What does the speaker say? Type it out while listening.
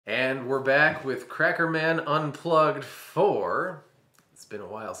And we're back with Crackerman Unplugged 4. It's been a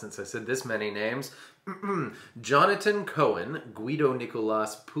while since I said this many names. Jonathan Cohen, Guido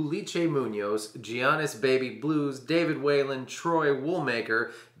Nicolas, Puliche Munoz, Giannis Baby Blues, David Whalen, Troy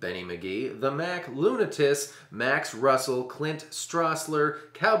Woolmaker, Benny McGee, The Mac Lunatus, Max Russell, Clint Strassler,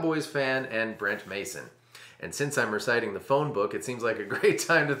 Cowboys Fan, and Brent Mason. And since I'm reciting the phone book, it seems like a great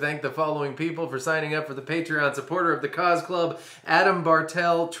time to thank the following people for signing up for the Patreon supporter of the Cause Club: Adam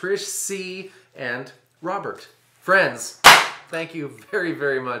Bartel, Trish C., and Robert. Friends, thank you very,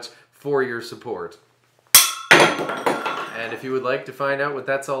 very much for your support. And if you would like to find out what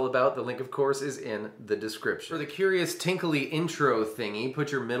that's all about, the link, of course, is in the description. For the curious tinkly intro thingy,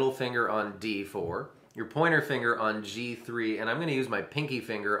 put your middle finger on D4, your pointer finger on G3, and I'm going to use my pinky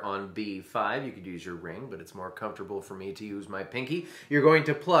finger on B5. You could use your ring, but it's more comfortable for me to use my pinky. You're going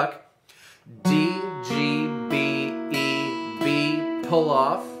to pluck D, G, B, E, B, pull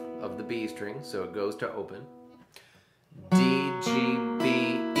off of the B string, so it goes to open. D, G,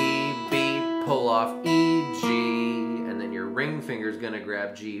 B, E, B, pull off E, G, and then your ring finger is going to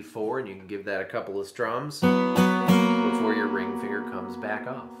grab G4, and you can give that a couple of strums before your ring finger comes back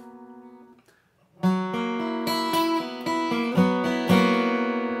off.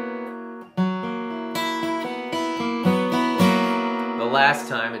 Last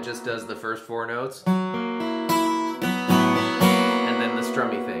time it just does the first 4 notes and then the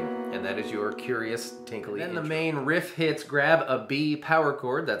strummy thing, and that is your curious tinkly intro. Then the main riff hits. Grab a B power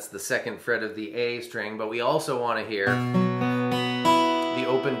chord, that's the 2nd fret of the A string, but we also want to hear the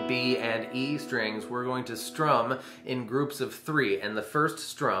open B and E strings. We're going to strum in groups of 3, and the first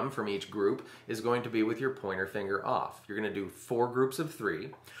strum from each group is going to be with your pointer finger off. You're going to do 4 groups of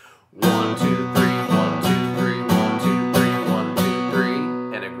 3. 1, 2, 3, 1, 2, 3, 1, 2, 3, 1, 2, 3,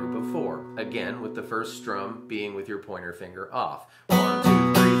 and a group of 4. Again, with the first strum being with your pointer finger off. 1,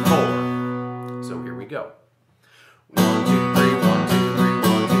 2, 3, 4. So here we go. 1, 2, 3, 1, 2, 3,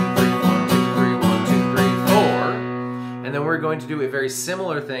 1, 2, 3, 1, 2, 3, 1, 2, 3, 4. And then we're going to do a very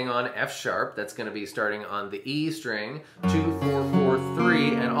similar thing on F sharp. That's going to be starting on the E string. 2, 4, 4,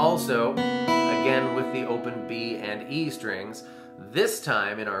 3, and also, again, with the open B and E strings. This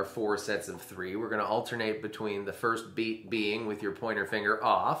time, in our 4 sets of 3, we're going to alternate between the first beat being with your pointer finger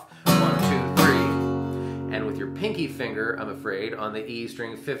off, 1, 2, 3, and with your pinky finger, I'm afraid, on the E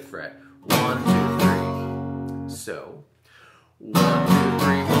string 5th fret, 1, 2, 3. So, 1, 2,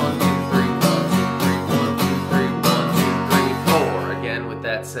 3, 1, 2, 3, 1, 2, 3, 1, 2, 3, 1, 2, 3, 4. Again, with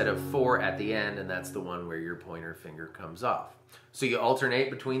that set of 4 at the end, and that's the one where your pointer finger comes off. So you alternate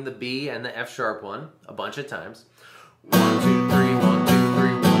between the B and the F sharp one a bunch of times. 1, 2, 3, 1, 2,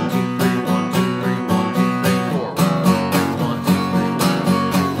 3, 1, 2, 3, 1, 2, 3, 1, 2, 3, 4. 1, 2, 3, 1, 2,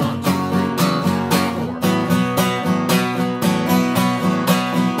 3, 1, 2, 3,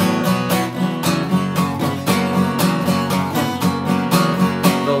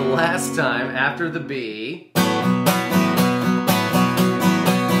 4. The last time after the B,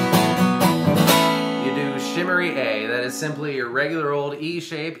 shimmery A, that is simply your regular old E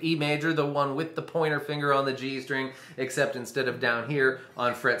shape, E major, the one with the pointer finger on the G string, except instead of down here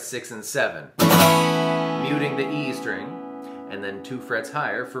on frets 6 and 7. Muting the E string, and then 2 frets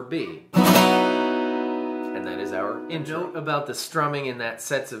higher for B. And that is our intro. Note about the strumming in that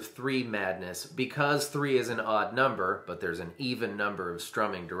sets of 3 madness. Because 3 is an odd number, but there's an even number of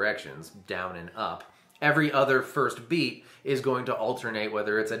strumming directions, down and up, every other first beat is going to alternate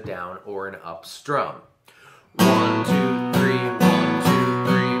whether it's a down or an up strum. 1, 2, 3, 1, 2,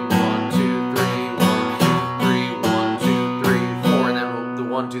 3, 1, 2, 3, 1, 2, 3, 1, 2, 3, 4, and then the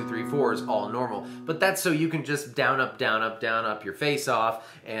 1, 2, 3, 4 is all normal. But that's so you can just down, up, your face off,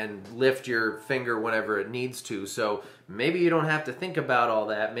 and lift your finger whenever it needs to. So maybe you don't have to think about all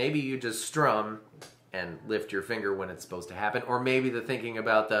that. Maybe you just strum and lift your finger when it's supposed to happen. Or maybe the thinking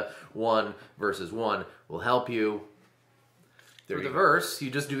about the 1 versus 1 will help you. For the verse, you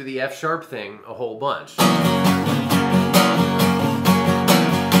just do the F sharp thing a whole bunch.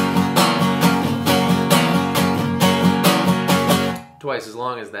 Twice as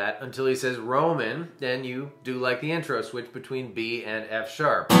long as that, until he says Roamin, then you do like the intro, switch between B and F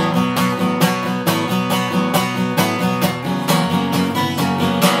sharp.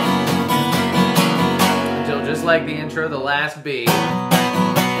 Until, just like the intro, the last B,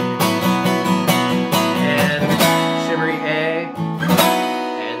 and shimmery A,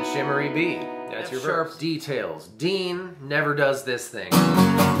 and shimmery B. That's your verse. Details. Dean never does this thing.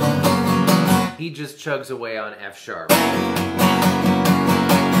 He just chugs away on F sharp.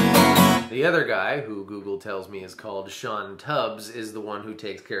 The other guy, who Google tells me is called Sean Tubbs, is the one who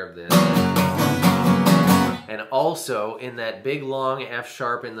takes care of this. And also in that big long F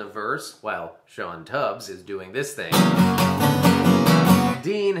sharp in the verse, while Sean Tubbs is doing this thing,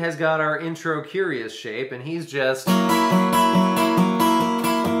 Dean has got our intro curious shape, and he's just,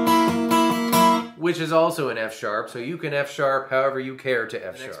 which is also an F sharp, so you can F sharp however you care to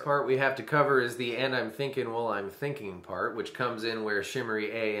F sharp. The next part we have to cover is the "and I'm thinking while I'm thinking" part, which comes in where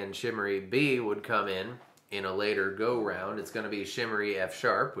shimmery A and shimmery B would come in a later go round. It's going to be shimmery F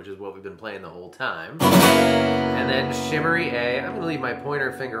sharp, which is what we've been playing the whole time. And then shimmery A, I'm going to leave my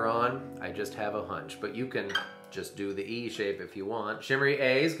pointer finger on, I just have a hunch, but you can just do the E shape if you want. Shimmery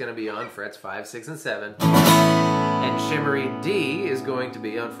A is going to be on frets 5, 6, and 7. And shimmery D is going to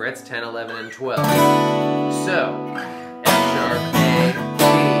be on frets 10, 11, and 12. So, F sharp, A, D.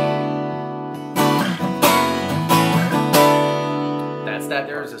 That's that.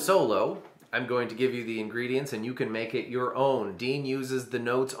 There's a solo. I'm going to give you the ingredients and you can make it your own. Dean uses the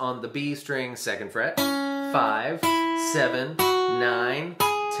notes on the B string, 2nd fret, 5, 7, 9,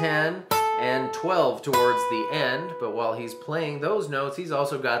 10, and 12 towards the end, but while he's playing those notes, he's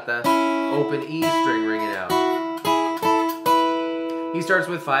also got the open E string ringing out. He starts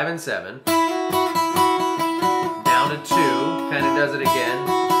with 5 and 7, down to 2, kind of does it again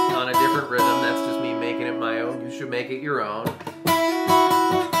on a different rhythm. That's just me making it my own. You should make it your own.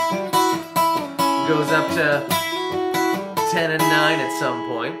 Goes up to 10 and 9 at some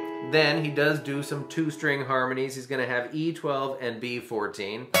point. Then he does do some 2-string harmonies. He's going to have E12 and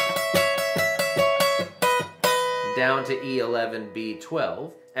B14. Down to E11,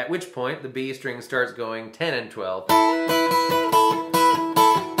 B12, at which point the B string starts going 10 and 12. And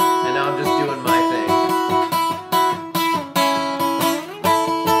now I'm just doing my thing.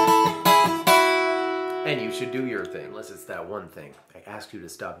 And you should do your thing, unless it's that one thing. I asked you to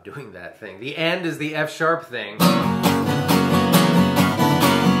stop doing that thing. The "and" is the F sharp thing. A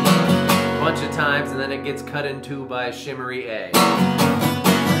bunch of times, and then it gets cut in two by shimmery A.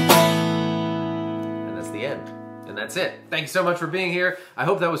 And that's the end. And that's it. Thanks so much for being here. I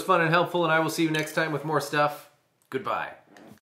hope that was fun and helpful, and I will see you next time with more stuff. Goodbye.